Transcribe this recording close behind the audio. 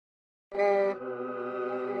You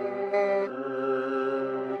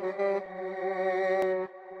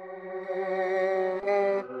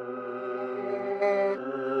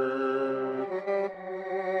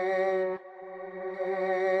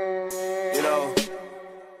know,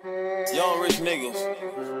 young rich niggas.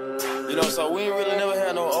 You know, so we ain't really never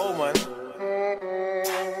had no old money.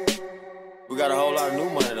 We got a whole lot of new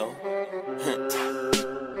money though.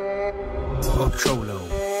 Trollo.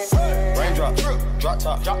 Raindrop, drop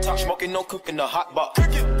top, smoking, no cooking, the hot box.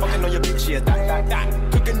 Fucking on your bitch, yeah,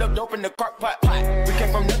 that. Cooking up dope in the crock pot. We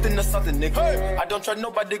came from nothing to something, nigga. Hey. I don't trust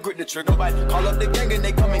nobody, grip the trigger. Call up the gang and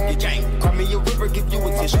they come and get gang. Cry me a river, give you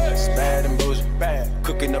a tissue. It's bad and bullshit, bad.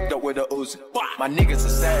 Cooking up dope with a Uzi. My niggas are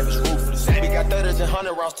savage, ruthless. We got 30s and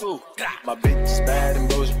 100 rounds too. My bitch is bad and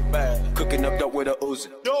bullshit, bad. Cooking up dope with a Uzi.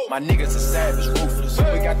 My niggas are savage, ruthless.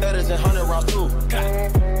 We got 30s and 100 rounds too.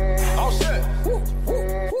 Oh shit.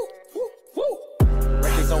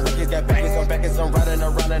 Records on records, got baggers on baggers, I'm riding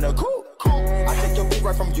around in a coupe. I take your bitch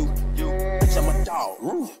right from you. Bitch, I'm a dog.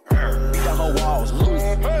 Beat down her walls, loose.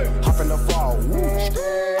 Hop in the fall.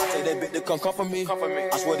 I take that bitch to come for me.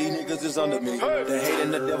 I swear these niggas is under me. The hate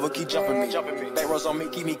and the devil keep jumping me. Back rows on me,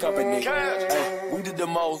 keep me company. Hey, we did the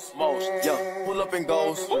most. Yeah, pull up and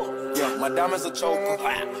goes. Yeah, my diamonds a choker.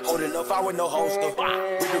 Holding up, I with no holster.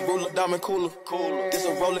 With the ruler, diamond cooler. This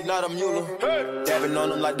a roller, not a mule. Dabbing on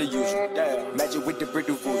them like the usual. Magic with the brick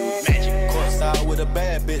do voodoo. Courtside with a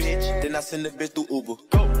bad bitch. Then I send the bitch through Uber.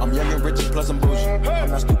 I'm young and rich and plus I'm bougie. I'm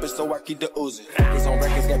not stupid, so I keep the Uzi. Records on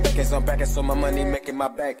records, got backers on backers, so my money making my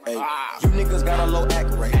back. Ay. You niggas got a low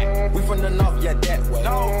act rate. We from the north, yeah, that way.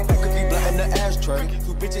 That could be blood in the ashtray.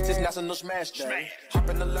 Two bitches, it's national smash day. Hop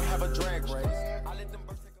in the left, have a drag race. I let them